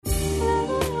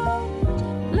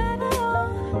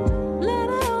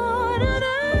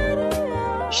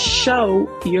show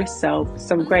yourself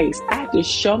some grace. I have to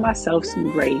show myself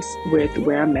some grace with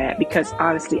where I'm at, because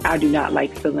honestly, I do not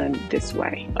like feeling this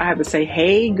way. I have to say,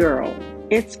 hey girl,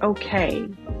 it's okay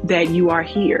that you are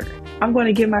here. I'm going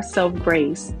to give myself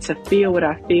grace to feel what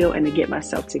I feel and to get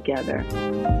myself together.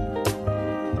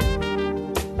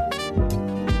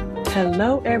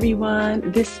 Hello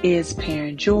everyone, this is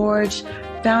Perrin George,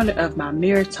 founder of My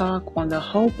Mirror Talk on the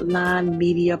Hope Line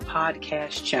Media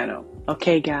podcast channel.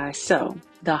 Okay guys, so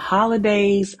the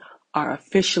holidays are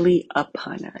officially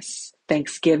upon us.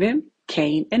 Thanksgiving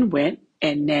came and went,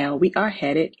 and now we are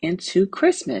headed into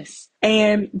Christmas.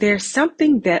 And there's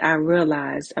something that I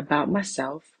realized about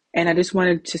myself, and I just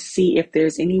wanted to see if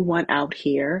there's anyone out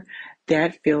here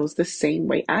that feels the same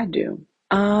way I do.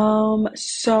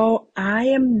 So I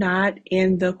am not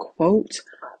in the quote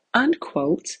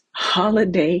unquote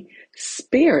holiday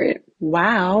spirit.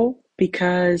 Wow,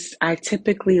 because I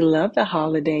typically love the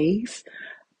holidays,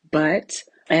 but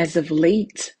as of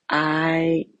late,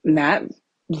 I'm not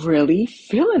really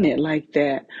feeling it like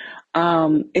that.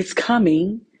 It's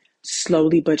coming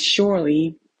slowly but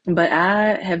surely, but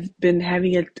I have been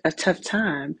having a tough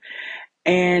time.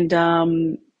 And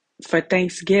for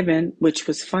Thanksgiving, which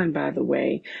was fun, by the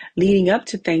way, leading up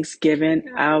to Thanksgiving,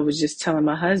 I was just telling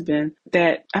my husband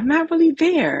that I'm not really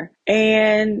there.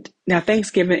 And now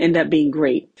Thanksgiving ended up being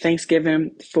great.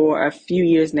 Thanksgiving, for a few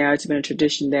years now, it's been a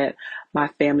tradition that my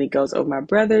family goes over my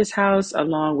brother's house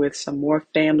along with some more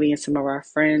family and some of our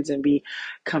friends, and we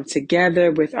come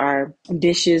together with our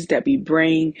dishes that we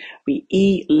bring. We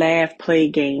eat, laugh, play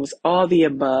games, all the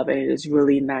above, and it is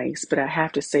really nice. But I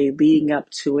have to say, leading up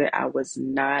to it, I was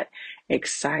not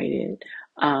excited.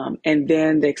 And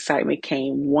then the excitement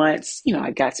came once,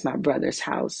 I got to my brother's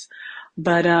house.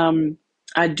 But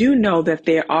I do know that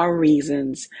there are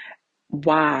reasons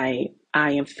why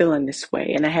I am feeling this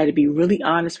way. And I had to be really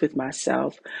honest with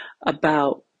myself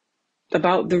about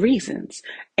the reasons.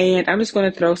 And I'm just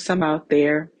going to throw some out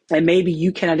there, and maybe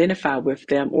you can identify with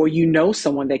them, or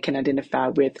someone that can identify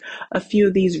with a few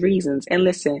of these reasons. And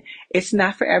listen, it's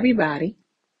not for everybody.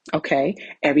 Okay.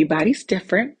 Everybody's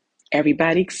different.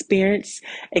 Everybody experience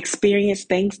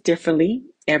things differently.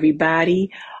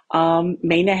 Everybody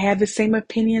may not have the same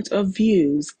opinions or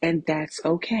views, and that's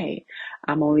okay.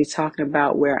 I'm only talking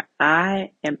about where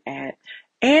I am at.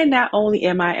 And not only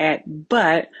am I at,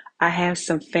 but I have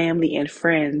some family and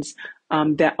friends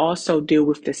that also deal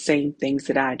with the same things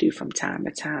that I do from time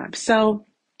to time. So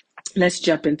let's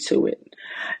jump into it.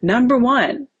 Number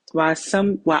one, I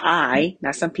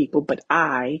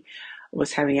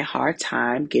was having a hard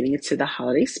time getting into the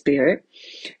holiday spirit,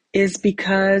 is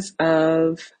because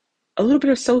of a little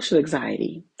bit of social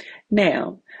anxiety.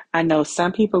 Now, I know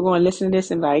some people are going to listen to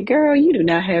this and be like, girl, you do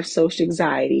not have social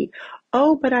anxiety.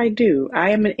 Oh, but I do. I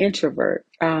am an introvert.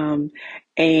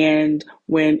 And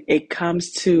when it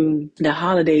comes to the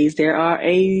holidays, there are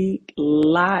a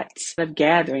lot of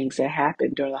gatherings that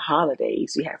happen during the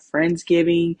holidays. You have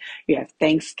Friendsgiving, you have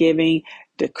Thanksgiving,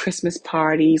 the Christmas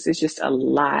parties. It's just a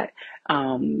lot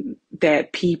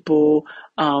that people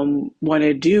want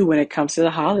to do when it comes to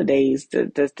the holidays.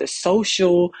 The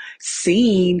social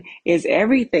scene is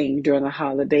everything during the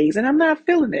holidays, and I'm not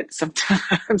feeling it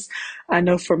sometimes. I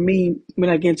know for me, when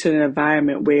I get into an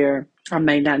environment where I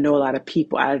may not know a lot of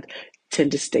people, I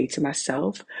tend to stay to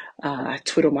myself. I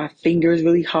twiddle my fingers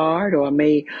really hard, or I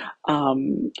may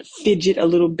fidget a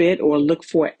little bit, or look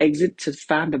for an exit to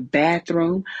find a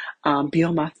bathroom, be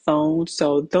on my phone.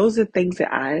 So those are things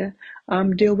that I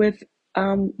deal with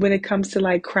when it comes to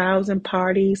like crowds and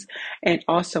parties. And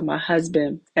also my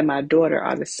husband and my daughter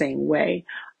are the same way.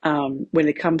 When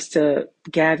it comes to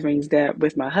gatherings, that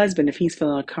with my husband, if he's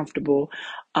feeling uncomfortable,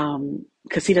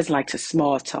 because he doesn't like to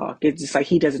small talk. It's just like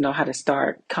he doesn't know how to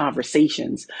start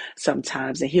conversations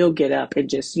sometimes, and he'll get up and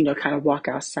just kind of walk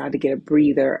outside to get a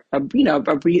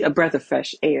breath of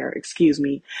fresh air. Excuse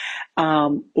me,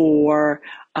 or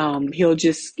he'll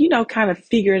just kind of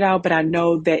figure it out. But I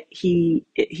know that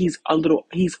he's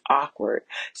awkward.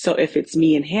 So if it's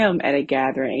me and him at a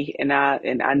gathering, and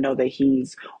I know that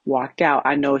he's walked out,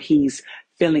 I know he's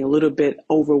feeling a little bit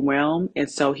overwhelmed, and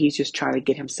so he's just trying to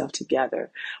get himself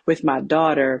together. With my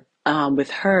daughter,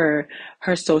 with her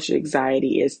social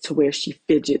anxiety is to where she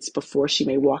fidgets before she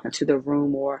may walk into the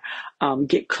room, or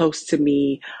get close to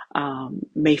me,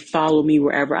 may follow me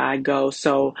wherever I go.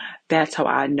 So that's how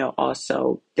I know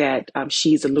also that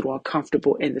she's a little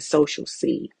uncomfortable in the social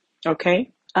scene.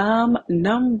 Okay.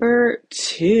 Number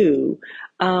two,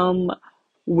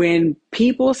 when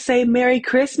people say Merry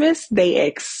Christmas, they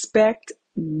expect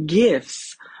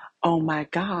gifts. Oh my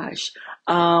gosh.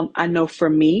 I know for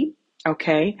me,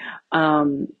 okay,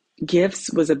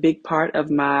 Gifts was a big part of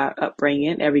my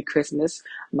upbringing. Every Christmas,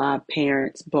 my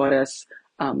parents bought us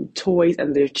toys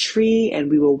under their tree,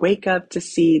 and we will wake up to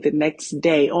see the next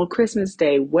day, on Christmas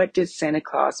Day, what did Santa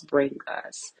Claus bring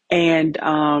us? And,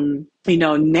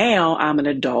 now I'm an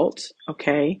adult,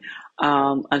 okay?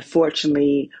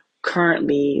 Unfortunately,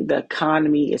 currently, the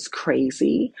economy is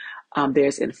crazy.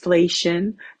 There's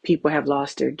inflation, people have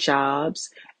lost their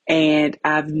jobs. And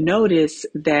I've noticed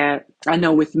that, I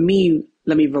know with me,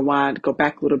 let me rewind, go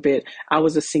back a little bit. I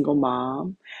was a single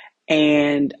mom,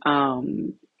 and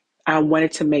I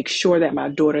wanted to make sure that my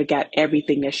daughter got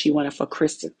everything that she wanted for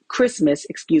Christmas,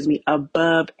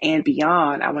 above and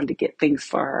beyond. I wanted to get things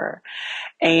for her.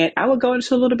 And I would go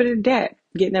into a little bit of debt,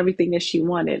 getting everything that she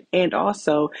wanted, and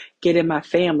also getting my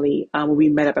family, when we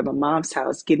met up at my mom's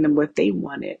house, getting them what they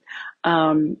wanted.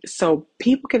 So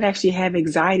people can actually have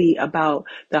anxiety about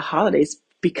the holidays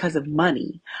because of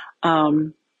money.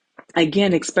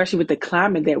 Again, especially with the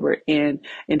climate that we're in,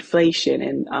 inflation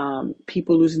and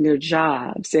people losing their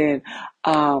jobs, and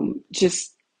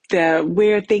just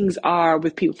where things are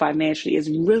with people financially is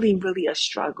really, really a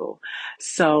struggle.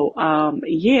 So,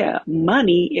 yeah,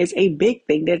 money is a big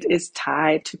thing that is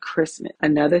tied to Christmas.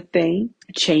 Another thing,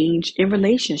 change in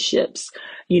relationships.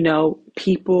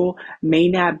 People may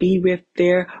not be with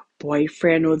their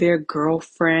boyfriend or their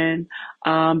girlfriend,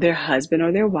 their husband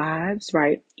or their wives,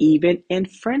 right? Even in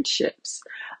friendships.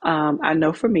 I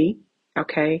know for me,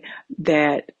 okay,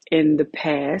 that in the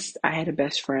past, I had a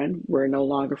best friend. We're no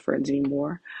longer friends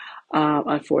anymore,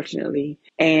 unfortunately.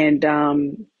 And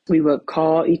we would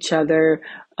call each other,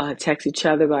 text each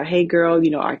other about, hey, girl,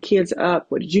 our kids up.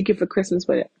 What did you get for Christmas?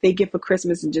 What did they get for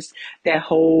Christmas? And just that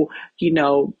whole,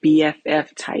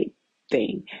 BFF type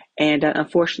thing. And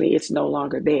unfortunately, it's no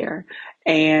longer there.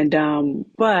 And,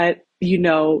 but,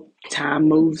 time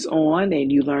moves on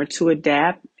and you learn to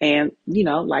adapt, and,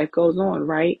 life goes on,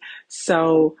 right?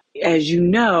 So, as you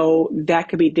know, that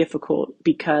could be difficult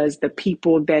because the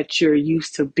people that you're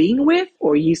used to being with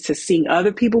or used to seeing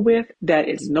other people with that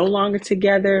is no longer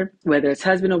together, whether it's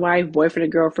husband or wife, boyfriend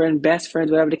or girlfriend, best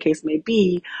friends, whatever the case may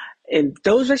be, and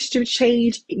those relationships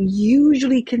change,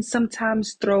 usually can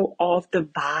sometimes throw off the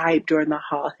vibe during the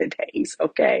holidays,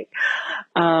 okay?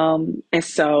 And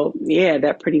so, yeah,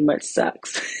 that pretty much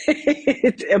sucks.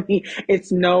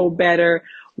 It's no better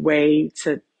way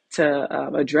to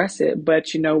address it,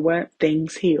 but you know what?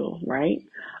 Things heal, right?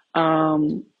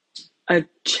 Um, a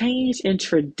change in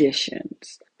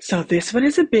traditions. So this one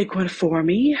is a big one for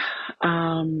me.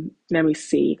 Let me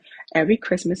see. Every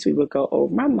Christmas we would go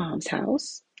over my mom's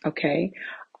house. Okay.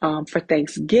 For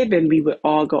Thanksgiving, we would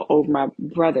all go over my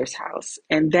brother's house,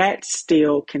 and that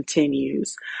still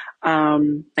continues.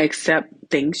 Except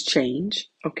things change.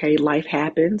 Okay. Life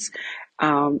happens,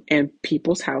 in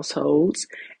people's households,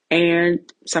 and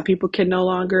some people can no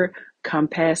longer come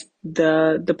past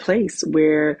the place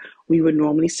where we would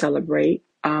normally celebrate.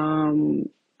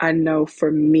 I know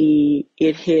for me,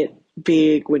 it hit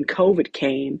big when COVID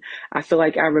came. I feel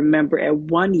like I remember at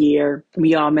one year,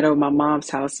 we all met over my mom's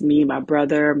house, me, my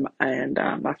brother, and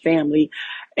my family,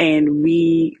 and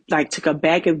we like took a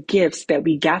bag of gifts that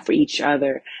we got for each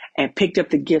other and picked up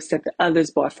the gifts that the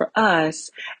others bought for us,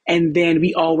 and then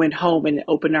we all went home and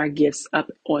opened our gifts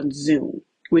up on Zoom,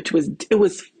 it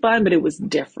was fun, but it was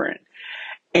different.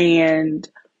 And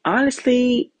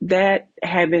honestly, that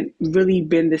haven't really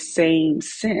been the same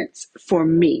since for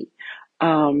me.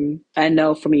 I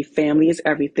know for me, family is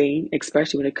everything,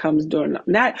 especially when it comes during,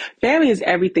 not family is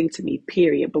everything to me,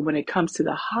 period. But when it comes to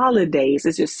the holidays,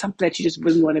 it's just something that you just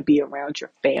really want to be around your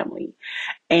family.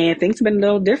 And things have been a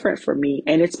little different for me.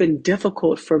 And it's been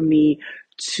difficult for me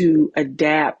to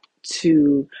adapt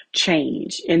to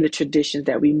change in the traditions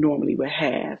that we normally would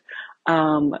have.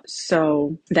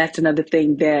 So that's another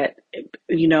thing that,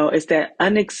 is that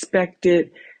unexpected,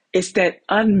 it's that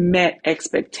unmet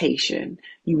expectation.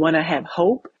 You want to have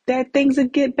hope that things will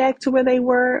get back to where they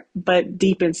were, but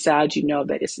deep inside, you know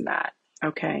that it's not.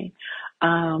 Okay.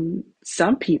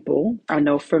 Some people, I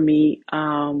know for me,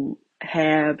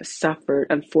 have suffered,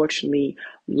 unfortunately,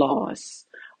 loss,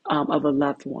 of a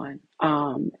loved one.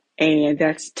 And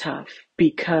that's tough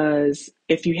because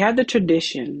if you have the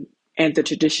tradition and the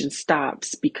tradition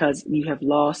stops because you have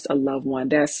lost a loved one,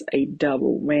 that's a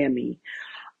double whammy.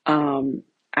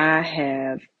 I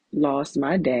have lost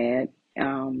my dad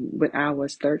when I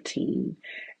was 13.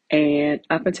 And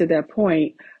up until that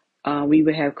point, we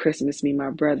would have Christmas, me and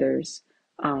my brothers,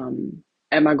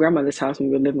 at my grandmother's house when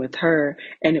we were living with her,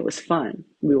 and it was fun.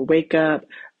 We would wake up,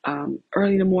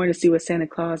 early in the morning to see what Santa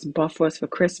Claus bought for us for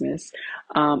Christmas.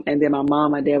 And then my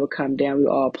mom, my dad would come down. We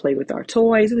would all play with our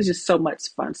toys. It was just so much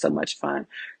fun, so much fun.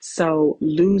 So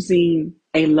losing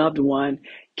a loved one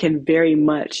can very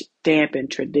much dampen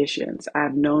traditions.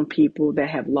 I've known people that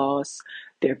have lost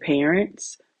their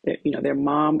parents, their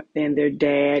mom and their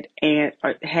dad, and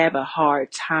have a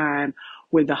hard time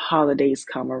when the holidays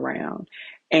come around.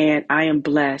 And I am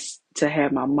blessed to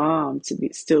have my mom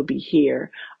still be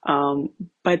here.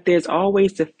 But there's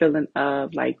always the feeling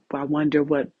of like, well, I wonder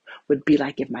what would be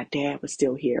like if my dad was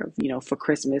still here, for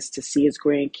Christmas to see his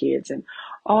grandkids and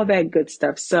all that good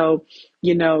stuff. So,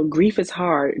 grief is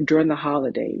hard during the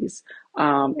holidays.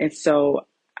 And so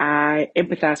I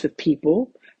empathize with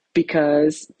people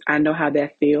because I know how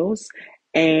that feels.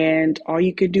 And all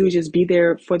you could do is just be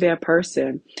there for that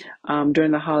person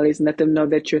during the holidays and let them know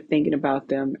that you're thinking about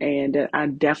them. And I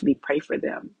definitely pray for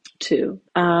them too.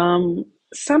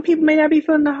 Some people may not be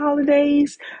feeling the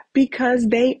holidays because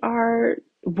they are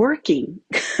working.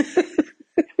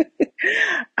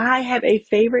 I have a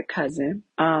favorite cousin,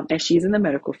 and she's in the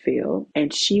medical field,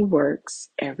 and she works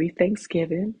every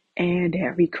Thanksgiving and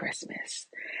every Christmas.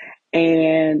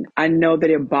 And I know that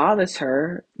it bothers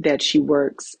her that she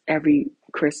works every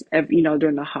Christmas,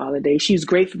 during the holidays. She's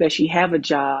grateful that she have a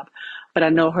job, but I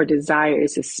know her desire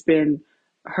is to spend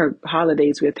her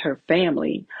holidays with her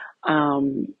family.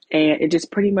 And it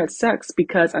just pretty much sucks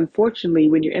because unfortunately,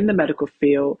 when you're in the medical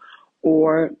field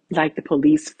or like the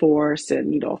police force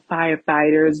and,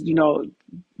 firefighters,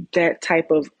 that type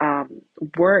of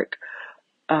work,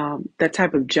 that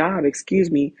type of job,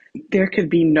 there could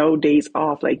be no days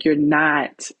off. Like you're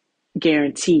not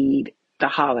guaranteed the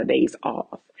holidays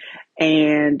off.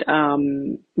 And, I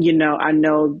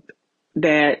know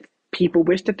that people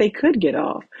wish that they could get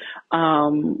off.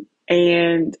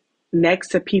 And next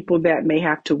to people that may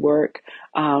have to work,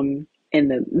 in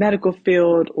the medical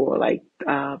field or like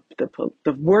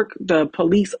the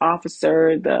police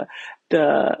officer, the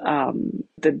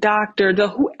doctor, the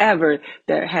whoever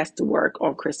that has to work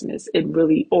on Christmas,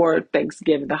 or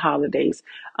Thanksgiving, the holidays,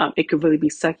 it could really be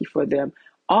sucky for them.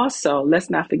 Also, let's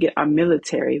not forget our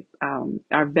military,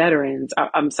 our veterans,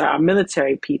 our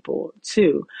military people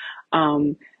too.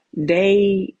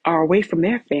 They are away from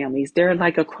their families. They're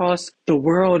like across the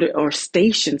world or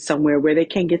stationed somewhere where they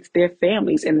can't get to their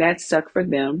families. And that sucks for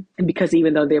them. And because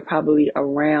even though they're probably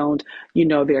around,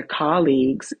 their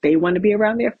colleagues, they want to be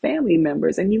around their family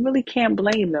members and you really can't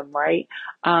blame them, right?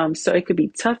 So it could be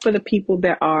tough for the people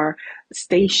that are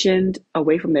stationed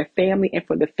away from their family and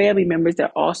for the family members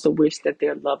that also wish that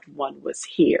their loved one was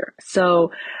here.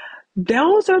 So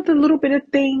those are the little bit of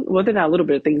things. Well, they're not a little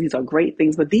bit of things. These are great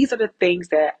things, but these are the things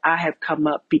that I have come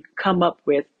up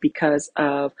with because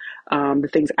of the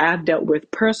things I've dealt with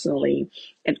personally,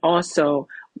 and also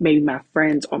maybe my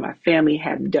friends or my family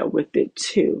have dealt with it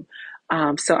too.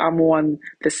 So I'm on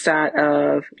the side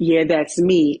of, yeah, that's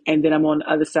me, and then I'm on the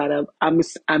other side of I'm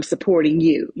supporting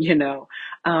you.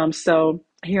 So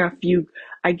here are a few,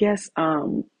 I guess,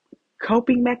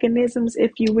 coping mechanisms,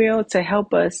 if you will, to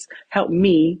help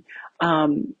me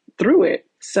through it.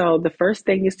 So the first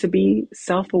thing is to be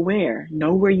self-aware.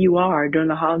 Know where you are during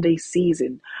the holiday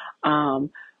season,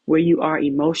 where you are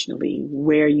emotionally,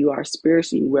 where you are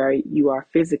spiritually, where you are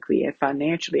physically and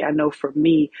financially. I know for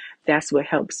me, that's what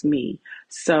helps me.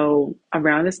 So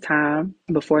around this time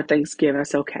before Thanksgiving,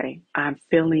 it's okay. I'm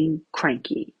feeling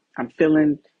cranky. I'm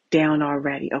feeling down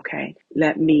already. Okay.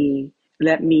 Let me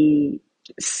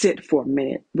sit for a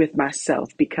minute with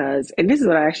myself and this is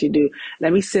what I actually do.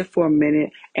 Let me sit for a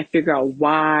minute and figure out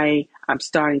why I'm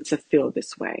starting to feel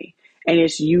this way. And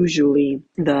it's usually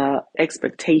the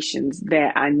expectations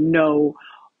that I know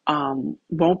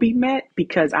won't be met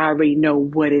because I already know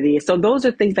what it is. So those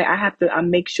are things that I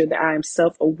make sure that I am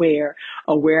self-aware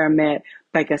of where I'm at,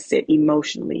 like I said,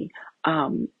 emotionally,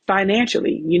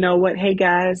 financially. You know what? Hey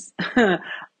guys, things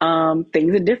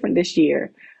are different this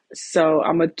year. So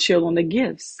I'm going to chill on the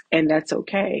gifts and that's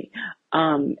okay.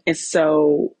 And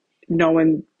so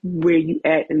knowing where you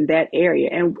at in that area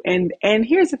and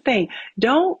here's the thing,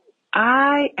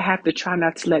 I have to try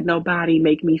not to let nobody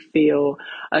make me feel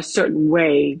a certain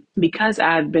way because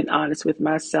I've been honest with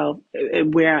myself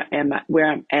and where I'm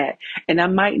at. And I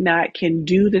might not can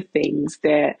do the things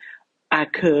that I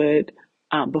could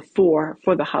before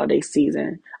for the holiday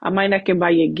season. I might not can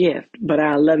buy you a gift, but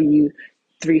I love you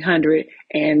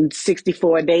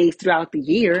 364 days throughout the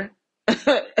year,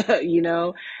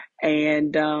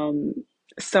 and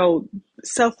so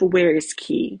self-aware is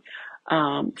key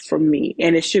for me,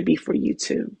 and it should be for you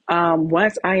too.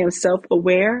 Once I am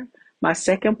self-aware, my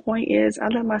second point is I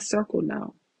let my circle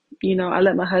know. I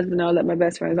let my husband know, I let my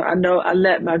best friends know. I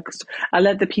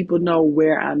let the people know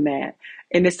where I'm at.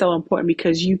 And it's so important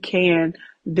because you can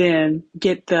then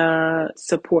get the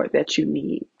support that you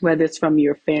need, whether it's from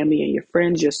your family and your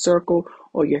friends, your circle,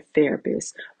 or your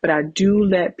therapist. But I do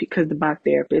because my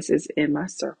therapist is in my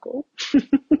circle.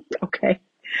 Okay.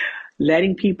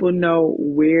 Letting people know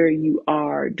where you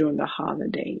are during the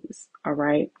holidays. All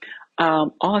right.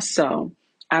 Also,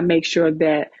 I make sure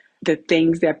that the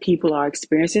things that people are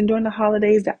experiencing during the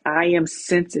holidays, that I am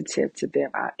sensitive to them.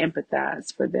 I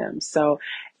empathize for them. So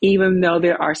even though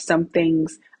there are some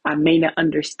things I may not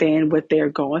understand what they're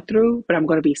going through, but I'm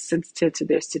going to be sensitive to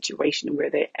their situation and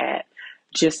where they're at.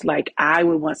 Just like I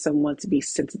would want someone to be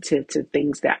sensitive to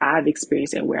things that I've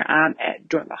experienced and where I'm at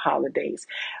during the holidays.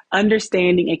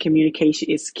 Understanding and communication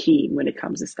is key when it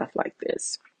comes to stuff like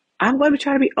this. I'm going to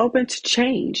try to be open to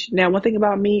change. Now, one thing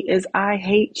about me is I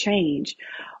hate change,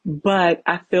 but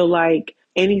I feel like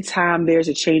anytime there's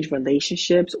a change in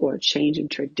relationships or a change in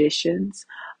traditions,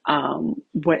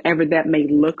 whatever that may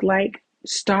look like,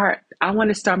 I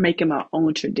want to start making my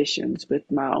own traditions with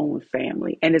my own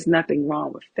family. And there's nothing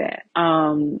wrong with that.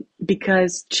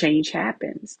 Because change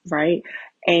happens, right?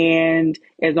 And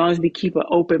as long as we keep an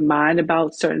open mind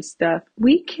about certain stuff,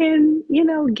 we can,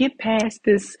 get past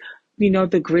this, the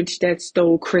Grinch that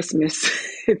stole Christmas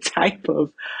type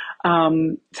of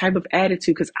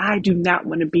attitude, because I do not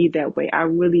want to be that way. I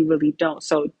really, really don't.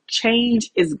 So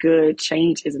change is good.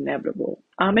 Change is inevitable.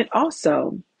 And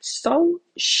also,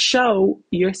 show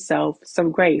yourself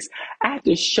some grace. I have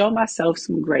to show myself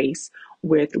some grace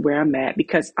with where I'm at,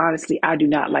 because honestly, I do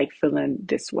not like feeling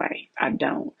this way. I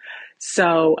don't.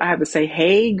 So I have to say,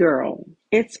 hey girl,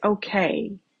 it's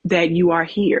okay that you are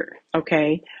here.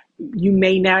 Okay. You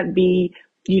may not be,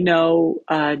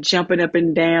 jumping up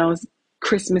and down,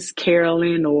 Christmas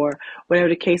caroling or whatever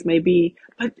the case may be,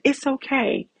 but it's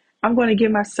okay. I'm going to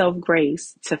give myself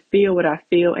grace to feel what I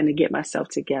feel and to get myself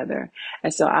together.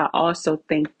 And so I also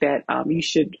think that you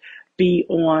should be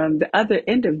on the other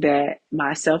end of that,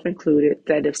 myself included,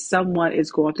 that if someone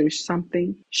is going through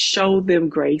something, show them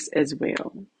grace as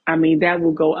well. I mean, that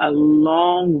will go a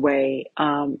long way.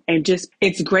 And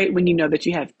it's great when you know that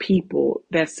you have people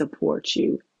that support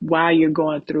you while you're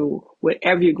going through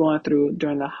whatever you're going through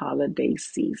during the holiday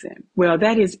season. Well,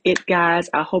 that is it, guys.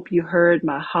 I hope you heard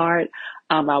my heart.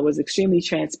 I was extremely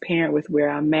transparent with where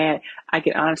I'm at. I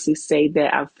can honestly say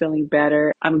that I'm feeling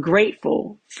better. I'm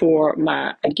grateful for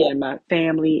my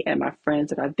family and my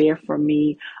friends that are there for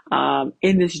me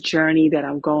in this journey that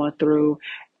I'm going through.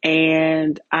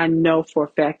 And I know for a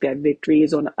fact that victory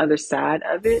is on the other side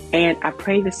of it. And I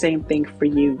pray the same thing for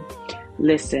you.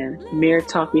 Listen, Mirror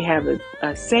Talk, we have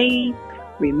a saying.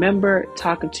 Remember,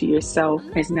 talking to yourself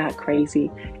is not crazy,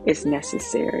 it's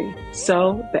necessary.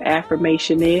 So the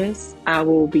affirmation is, I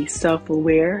will be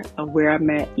self-aware of where I'm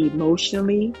at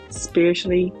emotionally,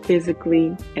 spiritually,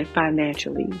 physically, and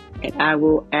financially, and I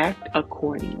will act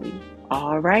accordingly.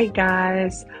 All right,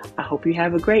 guys, I hope you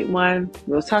have a great one.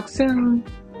 We'll talk soon.